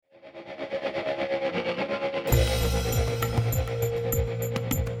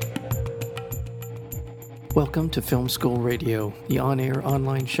Welcome to Film School Radio, the on-air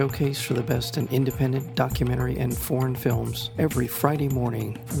online showcase for the best in independent documentary and foreign films, every Friday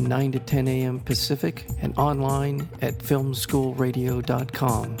morning from 9 to 10 a.m. Pacific and online at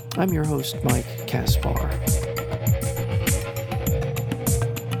filmschoolradio.com. I'm your host, Mike Kaspar.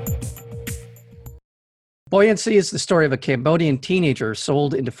 Buoyancy is the story of a Cambodian teenager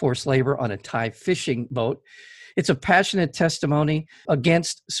sold into forced labor on a Thai fishing boat. It's a passionate testimony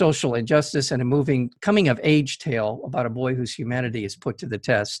against social injustice and a moving coming-of-age tale about a boy whose humanity is put to the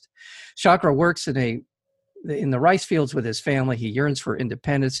test. Chakra works in the rice fields with his family. He yearns for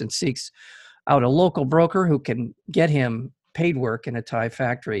independence and seeks out a local broker who can get him paid work in a Thai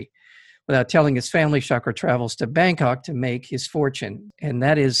factory. Without telling his family, Chakra travels to Bangkok to make his fortune. And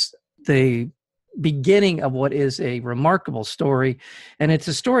that is the beginning of what is a remarkable story. And it's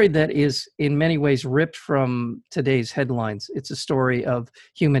a story that is in many ways ripped from today's headlines. It's a story of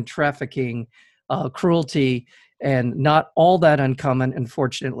human trafficking, cruelty, and not all that uncommon,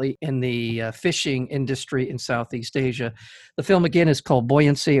 unfortunately, in the fishing industry in Southeast Asia. The film, again, is called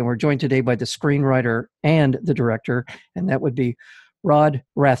Buoyancy, and we're joined today by the screenwriter and the director, and that would be Rod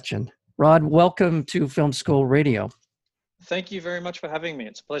Rathjen. Rod, welcome to Film School Radio. Thank you very much for having me.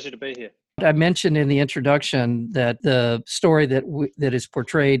 It's a pleasure to be here. I mentioned in the introduction that the story that is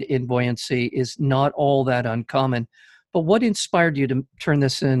portrayed in Buoyancy is not all that uncommon. But what inspired you to turn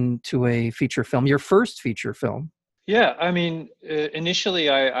this into a feature film, your first feature film? Yeah, I mean, initially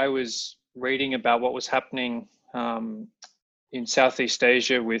I was reading about what was happening in Southeast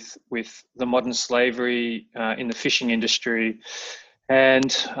Asia with the modern slavery in the fishing industry.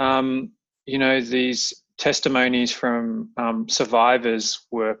 And, these testimonies from survivors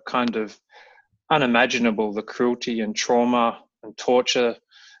were kind of unimaginable, the cruelty and trauma and torture,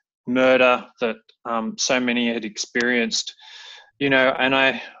 murder that so many had experienced, and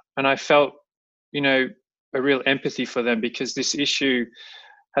I felt, a real empathy for them, because this issue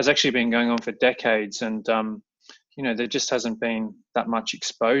has actually been going on for decades, and there just hasn't been that much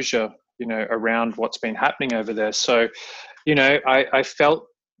exposure, around what's been happening over there. So, I felt,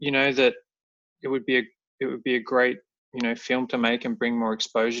 that it would be a great film to make and bring more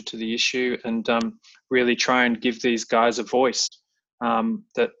exposure to the issue, and really try and give these guys a voice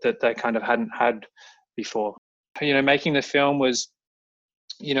that they kind of hadn't had before. Making the film was,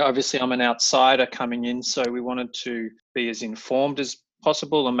 obviously I'm an outsider coming in, so we wanted to be as informed as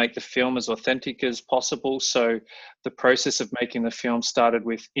possible and make the film as authentic as possible. So the process of making the film started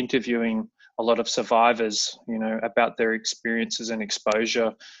with interviewing a lot of survivors, about their experiences and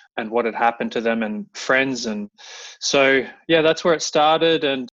exposure and what had happened to them, and friends. And so, yeah, that's where it started.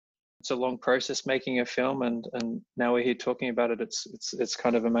 And it's a long process making a film, and now we're here talking about it. It's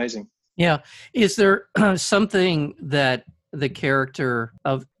kind of amazing. Yeah. Is there something that the character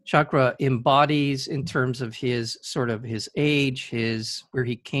of Chakra embodies in terms of his age, where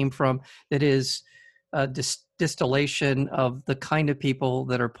he came from, that is distillation of the kind of people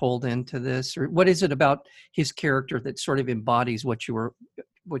that are pulled into this? Or what is it about his character that sort of embodies what you were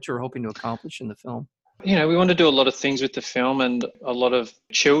hoping to accomplish in the film? We want to do a lot of things with the film, and a lot of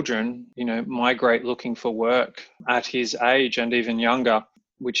children, migrate looking for work at his age and even younger,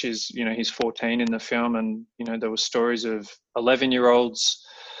 which is, he's 14 in the film. And, there were stories of 11-year-olds,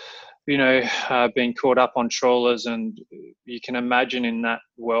 being caught up on trawlers. And you can imagine in that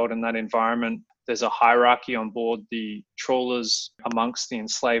world and that environment, there's a hierarchy on board the trawlers amongst the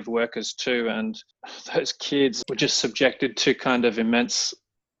enslaved workers too. And those kids were just subjected to kind of immense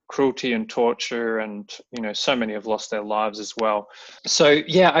cruelty and torture, and so many have lost their lives as well. So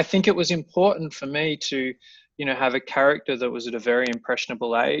yeah, I think it was important for me to have a character that was at a very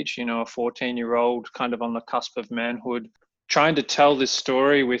impressionable age, a 14-year-old kind of on the cusp of manhood, trying to tell this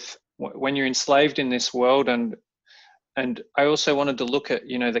story with when you're enslaved in this world. And I also wanted to look at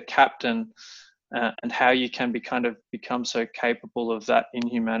the captain and how you can become so capable of that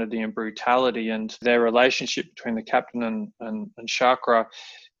inhumanity and brutality. And their relationship between the captain and Chakra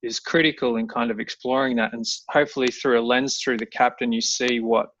is critical in kind of exploring that. And hopefully through a lens through the captain, you see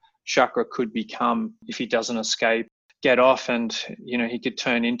what Chakra could become if he doesn't escape, get off, and he could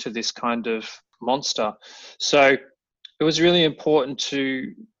turn into this kind of monster. So it was really important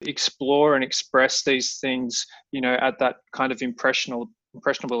to explore and express these things, at that kind of impressionable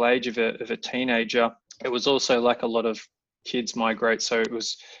age of a teenager. It was also like a lot of kids migrate, so it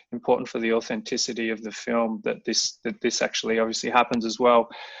was important for the authenticity of the film that this actually obviously happens as well.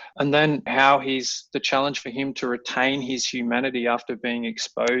 And then how the challenge for him to retain his humanity after being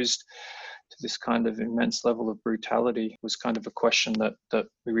exposed to this kind of immense level of brutality was kind of a question that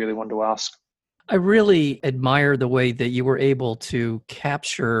we really wanted to ask. I really admire the way that you were able to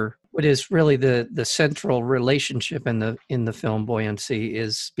capture what is really the central relationship in the film Buoyancy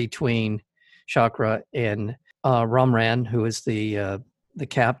is between Chakra and Ramran, who is the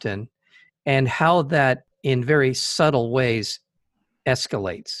captain, and how that in very subtle ways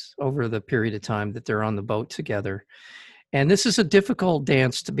escalates over the period of time that they're on the boat together. And this is a difficult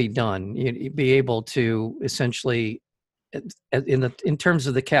dance to be done. You be able to essentially, in terms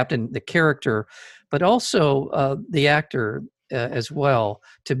of the captain, the character, but also the actor as well,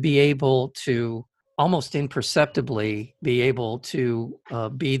 to be able to almost imperceptibly be able to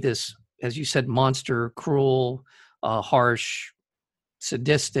be this, as you said, monster, cruel, harsh,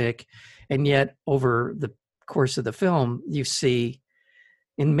 sadistic, and yet over the course of the film, you see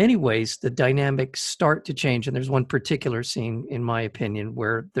in many ways the dynamics start to change. And there's one particular scene, in my opinion,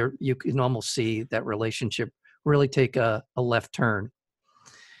 where there you can almost see that relationship really take a left turn.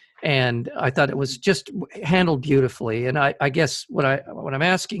 And I thought it was just handled beautifully. And I guess what I'm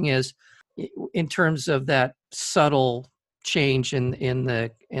asking is, in terms of that subtle change in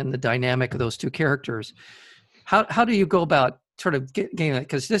the dynamic of those two characters, how do you go about sort of getting that?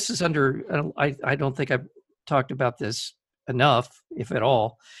 Because this is under, I don't think I've talked about this enough, if at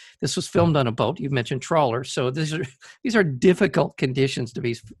all. This was filmed on a boat. You mentioned trawler, so these are difficult conditions to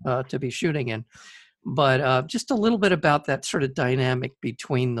be shooting in. But just a little bit about that sort of dynamic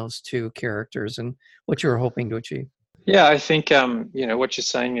between those two characters and what you were hoping to achieve. Yeah, I think what you're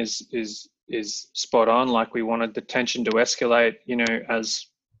saying is spot on. Like, we wanted the tension to escalate. As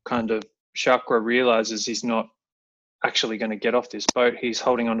kind of Chakra realizes he's not actually going to get off this boat. He's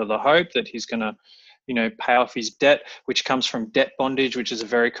holding on to the hope that he's going to pay off his debt, which comes from debt bondage, which is a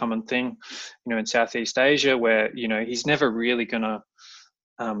very common thing, in Southeast Asia, where, he's never really going to,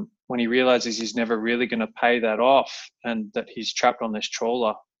 when he realizes he's never really going to pay that off, and that he's trapped on this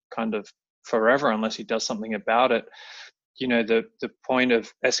trawler kind of forever unless he does something about it. The point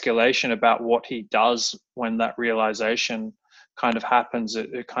of escalation about what he does when that realization kind of happens,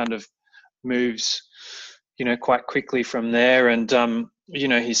 it kind of moves, quite quickly from there. And,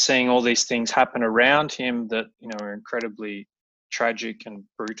 he's seeing all these things happen around him that, are incredibly tragic and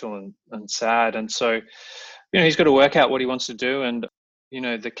brutal and sad. And so, he's got to work out what he wants to do. And,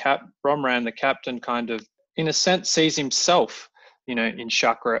 Romran, the captain, kind of, in a sense, sees himself, in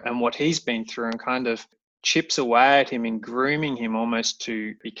Chakra and what he's been through, and kind of chips away at him and grooming him almost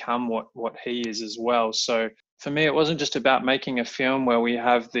to become what he is as well. So for me, it wasn't just about making a film where we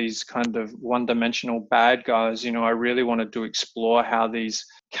have these kind of one-dimensional bad guys. I really wanted to explore how these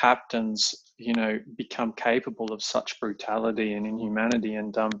captains, become capable of such brutality and inhumanity.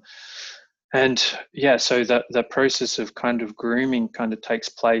 And yeah, so that the process of kind of grooming kind of takes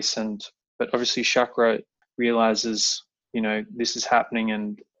place. But obviously Chakra realizes, this is happening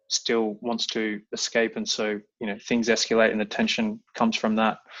and still wants to escape. And so, things escalate and the tension comes from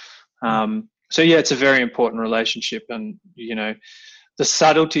that. So yeah, it's a very important relationship, and the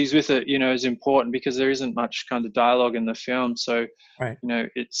subtleties with it, is important, because there isn't much kind of dialogue in the film. So Right.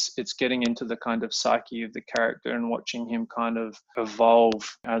 It's getting into the kind of psyche of the character and watching him kind of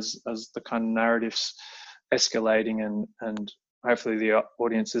evolve as the kind of narrative's escalating, and hopefully the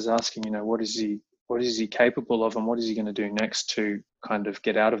audience is asking, what is he capable of, and what is he going to do next to kind of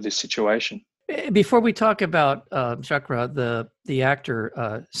get out of this situation. Before we talk about Chakra, the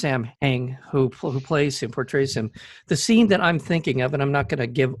actor Sam Heng, who plays him, portrays him, the scene that I'm thinking of, and I'm not going to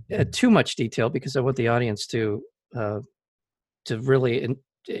give too much detail because I want the audience to really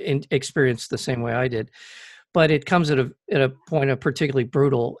experience the same way I did. But it comes at a point a particularly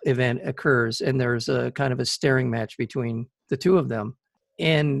brutal event occurs, and there's a kind of a staring match between the two of them,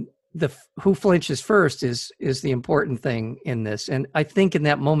 and who flinches first is the important thing in this. And I think in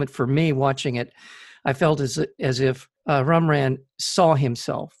that moment, for me watching it, I felt as if Ramran saw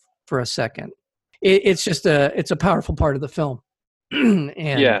himself for a second. It's a powerful part of the film, and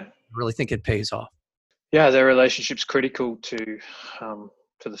Yeah, I really think it pays off. Yeah, their relationship's critical to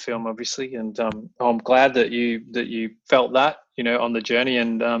the film, obviously, and I'm glad that you felt that, on the journey.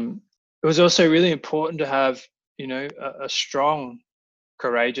 And it was also really important to have, a strong,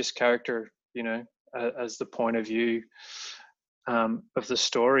 courageous character, as the point of view of the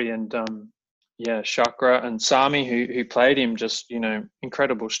story. And Chakra and Sami, who played him, just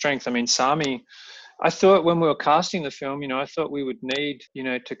incredible strength. I mean, Sami, I thought when we were casting the film, I thought we would need,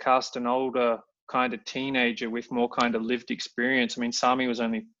 to cast an older kind of teenager with more kind of lived experience. I mean, Sami was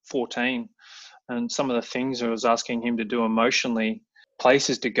only 14, and some of the things I was asking him to do emotionally,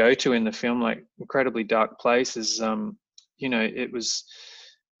 places to go to in the film, like incredibly dark places, it was,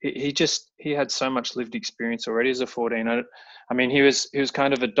 he had so much lived experience already as a 14. I mean, he was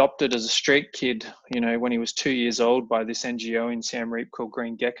kind of adopted as a street kid, when he was 2 years old by this NGO in Siem Reap called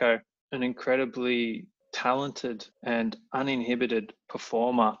Green Gecko. an incredibly talented and uninhibited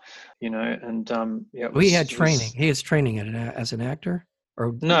performer, and yeah, it We had was it training. was He has training as an actor,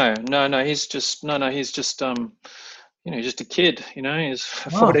 or no, he's just just a kid, he's a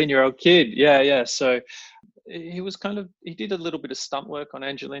oh, 14-year-old kid. Yeah. So he did a little bit of stunt work on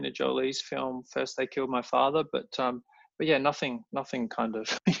Angelina Jolie's film First They Killed My Father, but yeah, nothing kind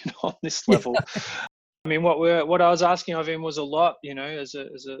of on this yeah, level. I mean, what I was asking of him was a lot, as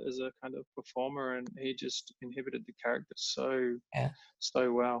a kind of performer, and he just inhibited the character yeah,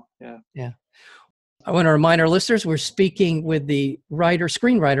 so well. Yeah. yeah. I want to remind our listeners we're speaking with the writer,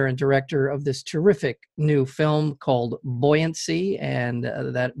 screenwriter, and director of this terrific new film called Buoyancy, and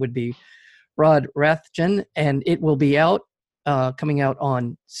that would be Rod Rathjen, and it will be coming out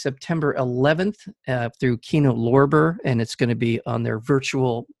on September 11th through Kino Lorber, and it's going to be on their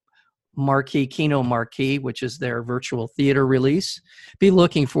virtual marquee, Kino Marquee, which is their virtual theater release. Be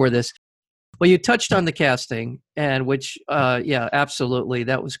looking for this. Well, you touched on the casting, and which, yeah, absolutely,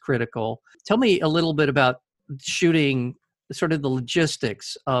 that was critical. Tell me a little bit about shooting, sort of the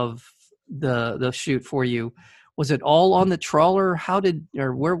logistics of the shoot for you. Was it all on the trawler?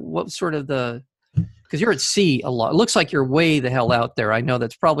 What sort of because you're at sea a lot. It looks like you're way the hell out there. I know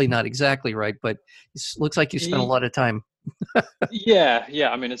that's probably not exactly right, but it looks like you spent a lot of time. Yeah.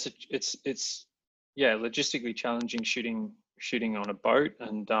 I mean, it's yeah, logistically challenging shooting on a boat,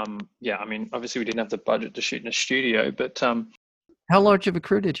 and yeah, I mean, obviously we didn't have the budget to shoot in a studio, but How large of a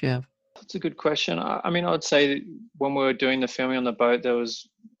crew did you have? that's a good question. I mean, I would say that when we were doing the filming on the boat, there was,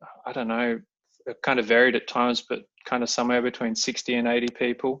 I don't know, it kind of varied at times, but kind of somewhere between 60 and 80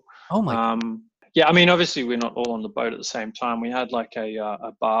 people. Oh my, Yeah, I mean, obviously we're not all on the boat at the same time. We had like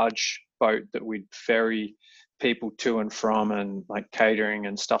a barge boat that we'd ferry people to and from, and like catering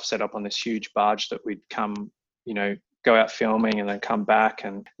and stuff set up on this huge barge that we'd come, go out filming and then come back.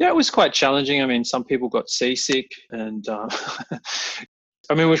 And yeah, it was quite challenging. I mean, some people got seasick, and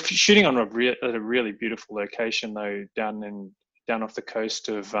I mean, we're shooting on at a really beautiful location though, down off the coast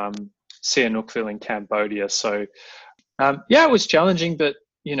of Sihanoukville in Cambodia. So yeah, it was challenging, but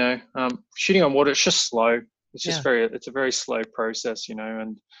shooting on water, it's just slow. yeah, It's a very slow process,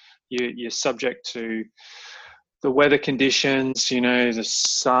 and you're subject to the weather conditions, the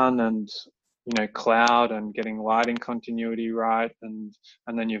sun and cloud, and getting lighting continuity right, and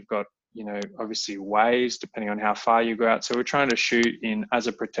then you've got obviously waves depending on how far you go out. So we're trying to shoot in as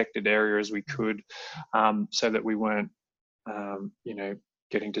a protected area as we could, so that we weren't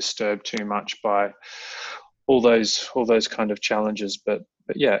getting disturbed too much by all those kind of challenges. But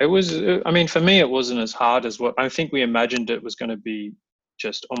yeah, it was. I mean, for me, it wasn't as hard as what I think we imagined it was going to be.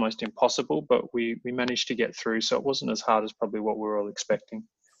 Just almost impossible, but we managed to get through. So it wasn't as hard as probably what we were all expecting.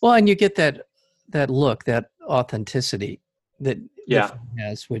 well, and you get that look, that authenticity that the Yeah, film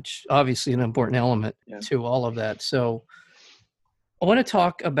has, which obviously an important element yeah, to all of that. So I want to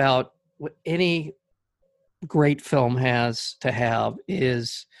talk about what any great film has to have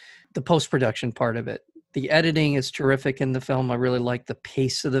is the post-production part of it. The editing is terrific in the film. I really like the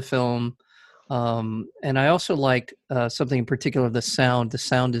pace of the film. And I also liked something in particular, the sound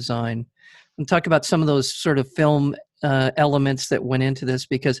design. And talk about some of those sort of film elements that went into this,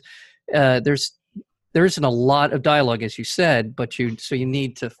 because there isn't a lot of dialogue, as you said, but you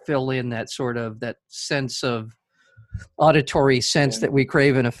need to fill in that sort of that sense of auditory sense yeah. that we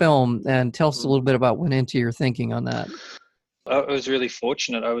crave in a film. And tell us a little bit about what went into your thinking on that. I was really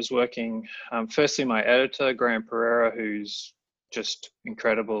fortunate. I was working, firstly, my editor, Graham Pereira, who's just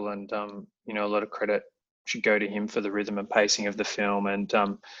incredible, and a lot of credit should go to him for the rhythm and pacing of the film, and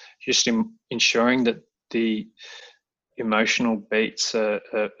just ensuring that the emotional beats are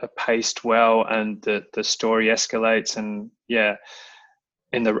paced well, and the story escalates, and yeah,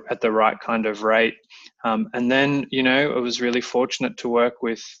 at the right kind of rate. And then I was really fortunate to work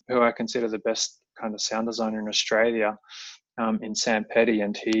with who I consider the best kind of sound designer in Australia, in Sam Petty,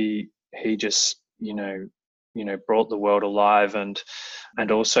 and he just brought the world alive,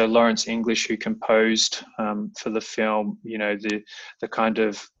 and also Lawrence English, who composed for the film, the kind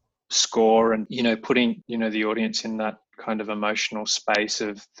of score, and putting the audience in that kind of emotional space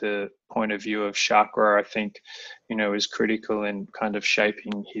of the point of view of Chakra, I think is critical in kind of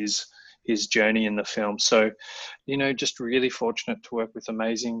shaping his journey in the film. So just really fortunate to work with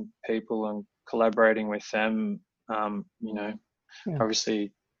amazing people and collaborating with them. Yeah.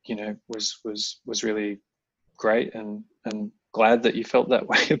 Obviously, was really great, and glad that you felt that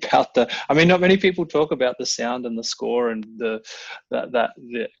way about I mean, not many people talk about the sound and the score and the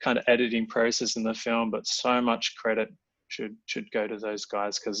kind of editing process in the film, but so much credit should go to those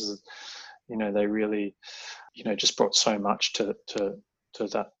guys, because they really just brought so much to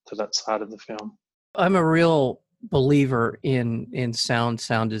that side of the film. I'm a real believer in sound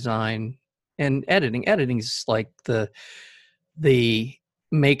design and editing. Editing is like the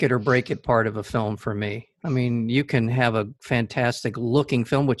make it or break it part of a film for me. I mean, you can have a fantastic looking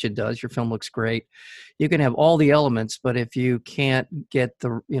film, which it does. Your film looks great. You can have all the elements, but if you can't get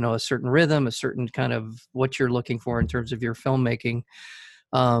a certain rhythm, a certain kind of what you're looking for in terms of your filmmaking,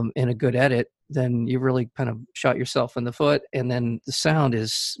 in a good edit, then you really kind of shot yourself in the foot. And then the sound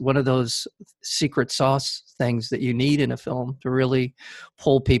is one of those secret sauce things that you need in a film to really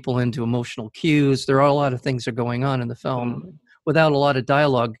pull people into emotional cues. There are a lot of things that are going on in the film. Without a lot of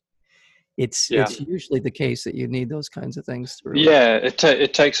dialogue, it's usually the case that you need those kinds of things to really. Yeah,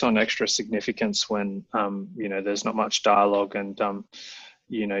 it takes on extra significance when there's not much dialogue, and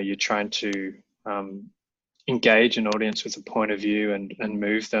you're trying to engage an audience with a point of view and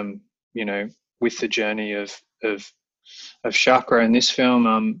move them, with the journey of Chakra in this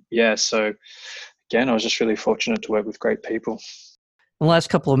film. So again, I was just really fortunate to work with great people. In the last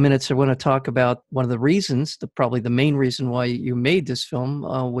couple of minutes, I want to talk about one of the reasons, probably the main reason why you made this film,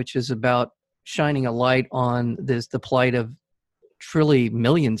 which is about shining a light on the plight of truly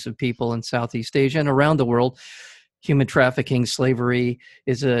millions of people in Southeast Asia and around the world. Human trafficking, slavery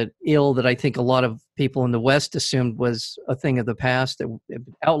is an ill that I think a lot of people in the West assumed was a thing of the past, that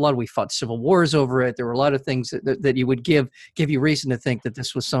outlawed. We fought civil wars over it. There were a lot of things that you would give you reason to think that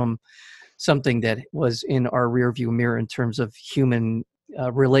this was something that was in our rearview mirror in terms of human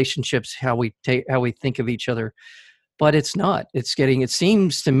relationships, how we think of each other. But it's not. It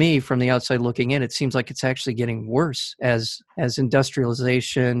seems to me from the outside looking in, it seems like it's actually getting worse as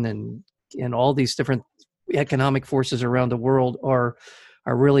industrialization and all these different economic forces around the world are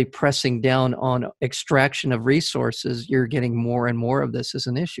really pressing down on extraction of resources. You're getting more and more of this as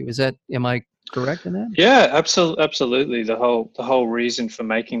an issue. Am I correct in that? Yeah, absolutely. The whole reason for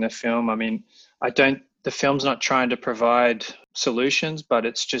making the film, I mean, the film's not trying to provide solutions, but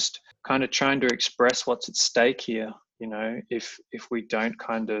it's just kind of trying to express what's at stake here. If we don't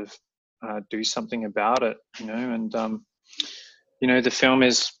kind of do something about it, and the film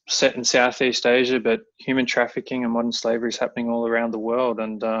is set in Southeast Asia, but human trafficking and modern slavery is happening all around the world.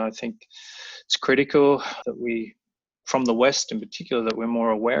 And I think it's critical that we, from the West in particular, that we're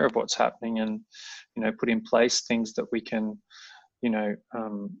more aware of what's happening and, put in place things that we can,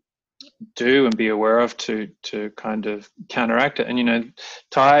 do and be aware of to kind of counteract it. And,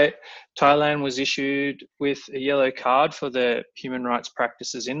 Thailand was issued with a yellow card for their human rights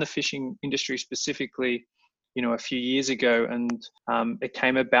practices in the fishing industry specifically, a few years ago, and it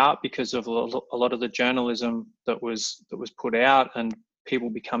came about because of a lot of the journalism that was put out and people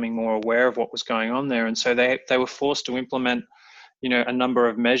becoming more aware of what was going on there, and so they were forced to implement, a number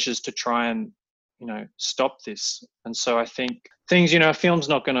of measures to try and, stop this. And so I think things, a film's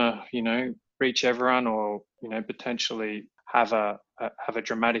not going to, reach everyone or, potentially have a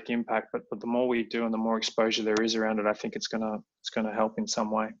dramatic impact, but the more we do and the more exposure there is around it, I think it's gonna help in some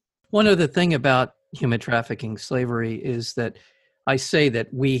way. One other thing about human trafficking, slavery, is that I say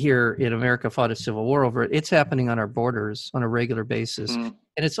that we here in America fought a civil war over it. It's happening on our borders on a regular basis. And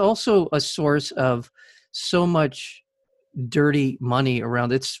it's also a source of so much dirty money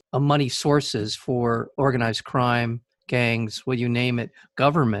around. It's a money sources for organized crime, gangs, you name it,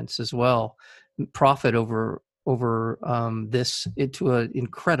 governments as well, profit over this to an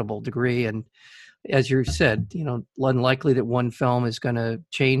incredible degree. And as you said, unlikely that one film is going to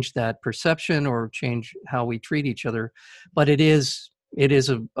change that perception or change how we treat each other, but it is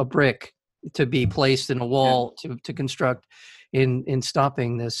a brick to be placed in a wall to construct in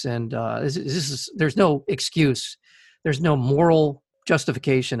stopping this. And there's no excuse, there's no moral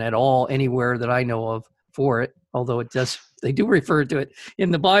justification at all anywhere that I know of for it. Although they do refer to it in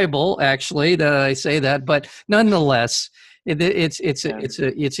the Bible, actually, that I say that, but nonetheless, it's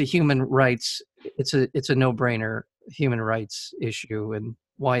a human rights. It's a no-brainer human rights issue, and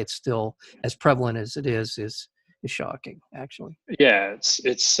why it's still as prevalent as it is shocking, actually. Yeah,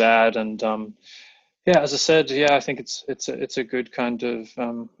 it's sad, and as I said, I think it's a good kind of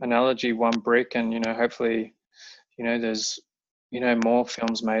analogy, one brick, and hopefully, there's more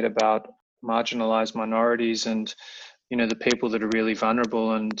films made about marginalized minorities and the people that are really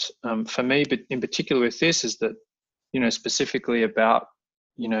vulnerable. And for me, but in particular with this, is that specifically about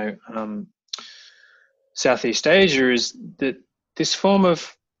Southeast Asia, is that this form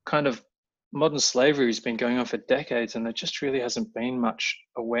of kind of modern slavery has been going on for decades, and there just really hasn't been much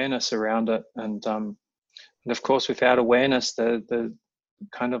awareness around it. And of course, without awareness, the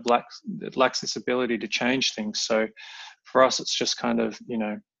kind of lacks this ability to change things. So for us, it's just kind of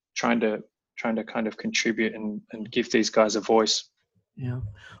trying to kind of contribute and give these guys a voice. Yeah.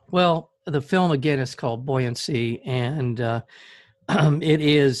 Well, the film again is called Buoyancy, and it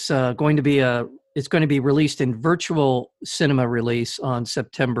is it's going to be released in virtual cinema release on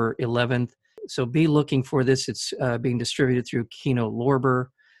September 11th. So be looking for this. It's being distributed through Kino Lorber,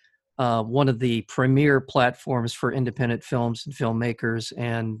 one of the premier platforms for independent films and filmmakers,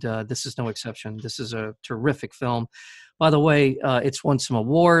 and this is no exception. This is a terrific film. By the way, it's won some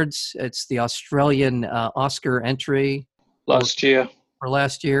awards. It's the Australian Oscar entry Last year. for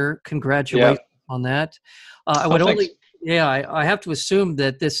last year. Congratulations on that. I would thanks. I have to assume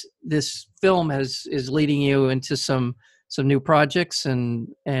that this film is leading you into some new projects and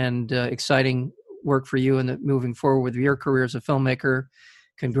exciting work for you and moving forward with your career as a filmmaker.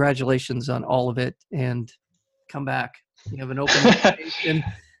 Congratulations on all of it, and come back. You have an open invitation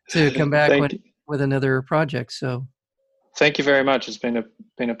to come back with another project. So, thank you very much. It's been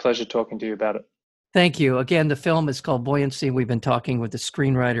a pleasure talking to you about it. Thank you. Again, the film is called Buoyancy. We've been talking with the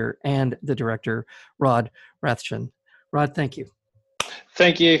screenwriter and the director, Rod Rathjen. Rod, thank you.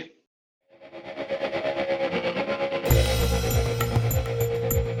 Thank you.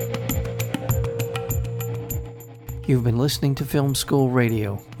 You've been listening to Film School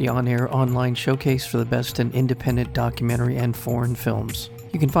Radio, the on-air online showcase for the best in independent documentary and foreign films.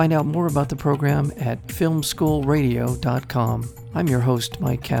 You can find out more about the program at filmschoolradio.com. I'm your host,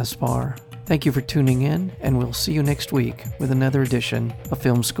 Mike Kaspar. Thank you for tuning in, and we'll see you next week with another edition of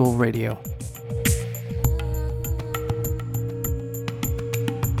Film School Radio.